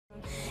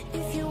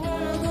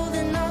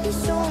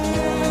so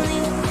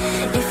lonely.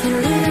 If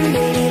you're leaving,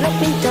 baby,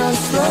 let me down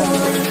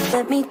slowly.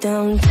 Let me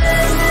down.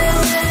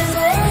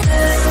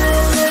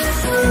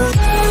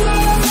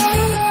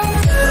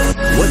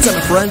 What's up,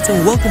 my friends,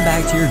 and welcome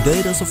back to your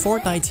daily dose of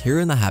Fortnite here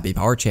in the Happy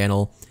Power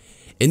channel.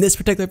 In this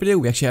particular video,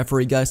 we actually have for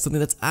you guys something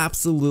that's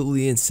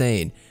absolutely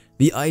insane.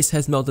 The ice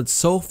has melted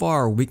so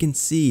far, we can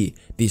see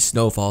the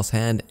Snowfall's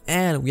hand,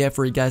 and we have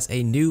for you guys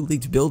a new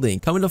leaked building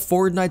coming to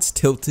Fortnite's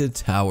Tilted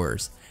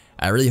Towers.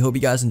 I really hope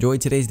you guys enjoyed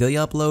today's daily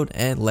upload,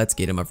 and let's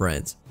get it, my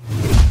friends.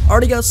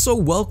 Alrighty guys, so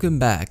welcome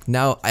back.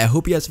 Now, I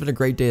hope you guys have had a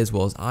great day as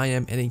well as I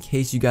am, and in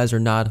case you guys are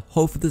not,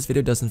 hopefully this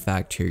video does in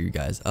fact cheer you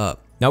guys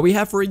up. Now, we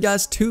have for you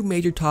guys two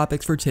major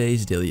topics for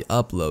today's daily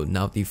upload.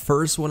 Now, the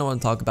first one I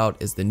want to talk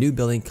about is the new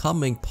building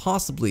coming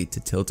possibly to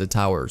Tilted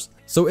Towers.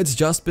 So it's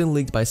just been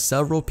leaked by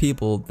several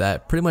people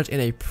that pretty much in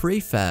a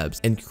prefabs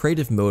and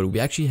creative mode, we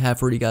actually have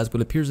for you guys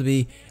what appears to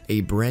be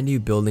a brand new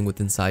building with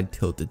inside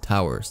Tilted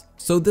Towers.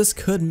 So this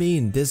could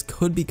mean this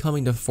could be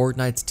coming to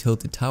Fortnite's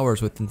Tilted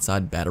Towers with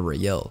inside Battle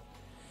Royale.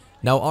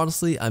 Now,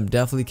 honestly, I'm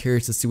definitely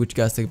curious to see what you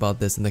guys think about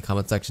this in the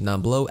comment section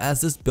down below,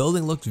 as this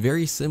building looks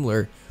very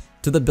similar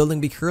to the building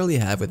we currently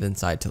have with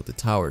inside Tilted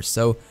Towers.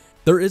 So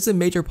there is a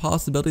major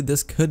possibility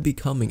this could be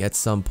coming at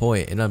some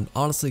point, and I'm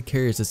honestly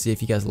curious to see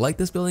if you guys like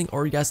this building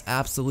or you guys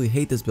absolutely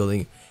hate this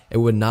building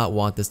and would not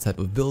want this type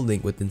of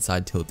building with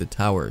inside Tilted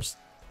Towers.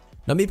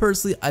 Now, me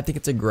personally, I think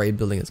it's a great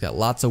building. It's got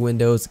lots of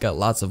windows, it's got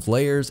lots of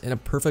layers, and a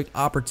perfect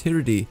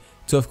opportunity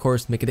to, of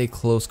course, make it a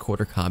close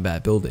quarter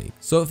combat building.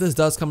 So if this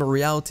does come to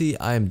reality,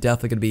 I am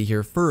definitely going to be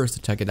here first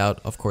to check it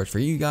out, of course, for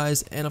you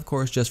guys, and of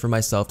course, just for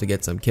myself to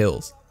get some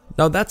kills.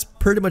 Now, that's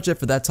pretty much it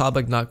for that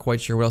topic. Not quite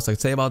sure what else I can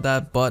say about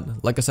that,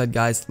 but like I said,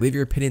 guys, leave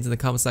your opinions in the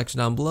comment section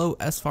down below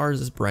as far as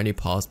this brand new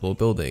possible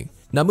building.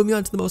 Now, moving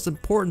on to the most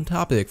important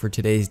topic for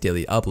today's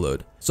daily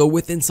upload. So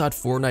with inside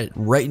Fortnite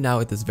right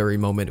now at this very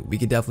moment, we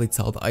can definitely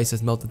tell the ice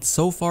has melted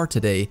so far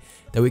today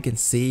that we can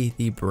see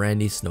the brand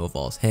new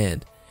Snowfall's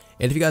hand.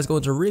 And if you guys go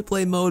into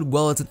replay mode,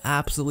 well, it's an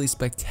absolutely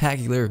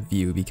spectacular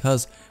view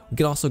because we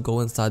can also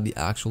go inside the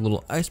actual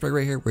little iceberg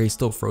right here where he's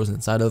still frozen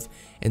inside of,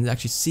 and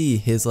actually see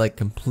his like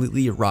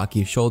completely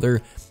rocky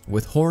shoulder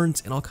with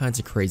horns and all kinds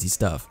of crazy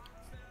stuff.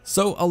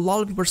 So a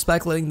lot of people are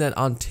speculating that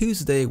on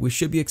Tuesday we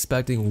should be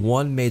expecting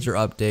one major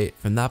update.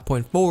 From that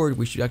point forward,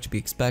 we should actually be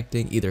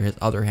expecting either his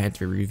other hand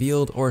to be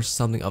revealed or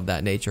something of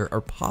that nature,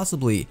 or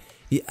possibly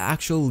the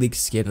actual leaked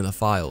skin in the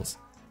files.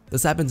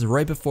 This happens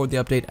right before the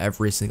update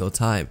every single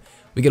time.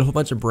 We get a whole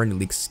bunch of brand new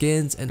leaked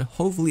skins, and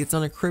hopefully it's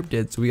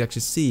unencrypted so we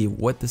actually see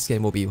what the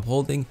skin will be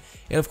holding,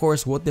 and of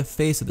course what the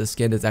face of the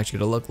skin is actually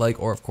going to look like,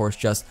 or of course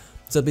just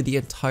simply the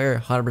entire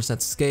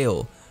 100%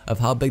 scale of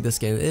how big the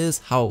skin is,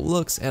 how it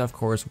looks, and of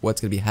course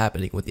what's going to be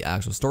happening with the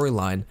actual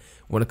storyline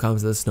when it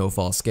comes to the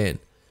Snowfall skin.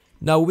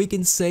 Now, we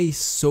can say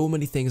so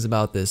many things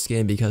about this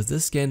skin because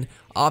this skin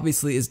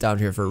obviously is down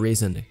here for a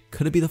reason.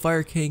 Could it be the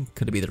Fire King?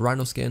 Could it be the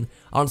Rhino skin?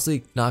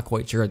 Honestly, not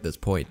quite sure at this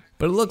point.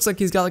 But it looks like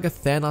he's got like a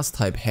Thanos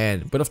type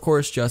hand, but of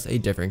course just a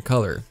different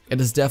color.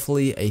 It is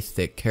definitely a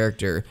thick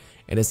character,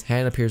 and his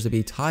hand appears to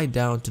be tied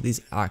down to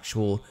these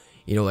actual,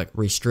 like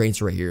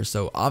restraints right here.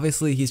 So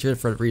obviously he's here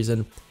for a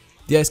reason.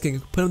 The Ice King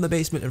put him in the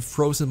basement and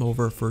froze him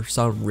over for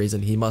some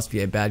reason. He must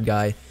be a bad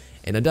guy.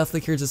 And I'm definitely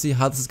curious to see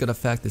how this is going to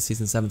affect the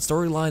Season 7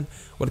 storyline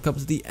when it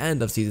comes to the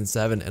end of Season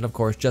 7, and of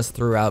course just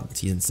throughout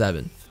Season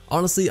 7.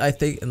 Honestly, I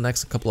think in the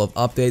next couple of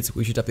updates,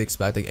 we should definitely be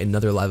expecting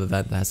another live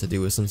event that has to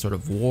do with some sort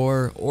of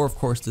war, or of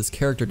course this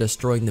character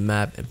destroying the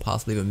map and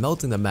possibly even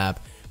melting the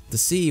map, to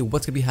see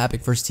what's going to be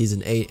happening for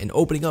Season 8 and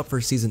opening up for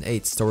Season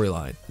 8's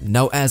storyline.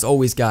 Now, as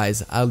always,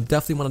 guys, I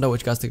definitely want to know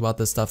what you guys think about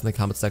this stuff in the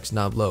comment section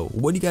down below.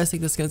 What do you guys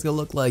think this skin's going to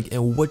look like,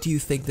 and what do you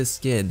think this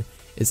skin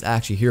is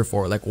actually here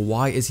for? Like,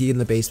 why is he in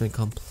the basement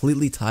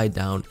completely tied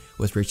down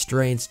with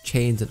restraints,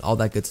 chains, and all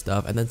that good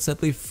stuff, and then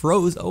simply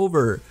froze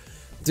over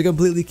to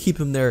completely keep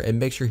him there and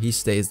make sure he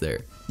stays there?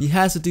 He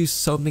has to do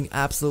something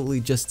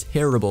absolutely just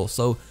terrible.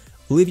 So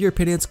leave your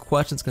opinions,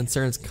 questions,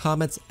 concerns,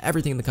 comments,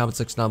 everything in the comment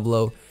section down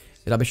below,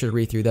 and I'll be sure to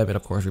read through them and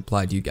of course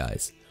reply to you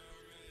guys.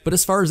 But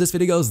as far as this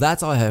video goes,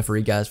 that's all I have for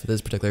you guys for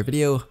this particular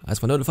video. I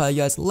just want to notify you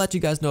guys, let you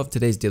guys know of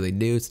today's daily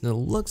news, and it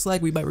looks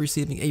like we might be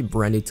receiving a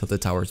brand new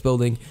Tilted Towers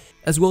building,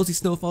 as well as the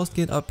Snowfall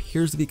skin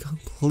appears to be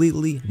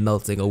completely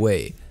melting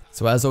away.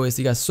 So as always,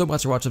 thank you guys so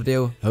much for watching the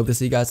video. I hope to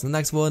see you guys in the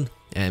next one,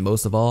 and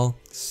most of all,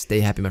 stay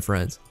happy, my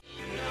friends.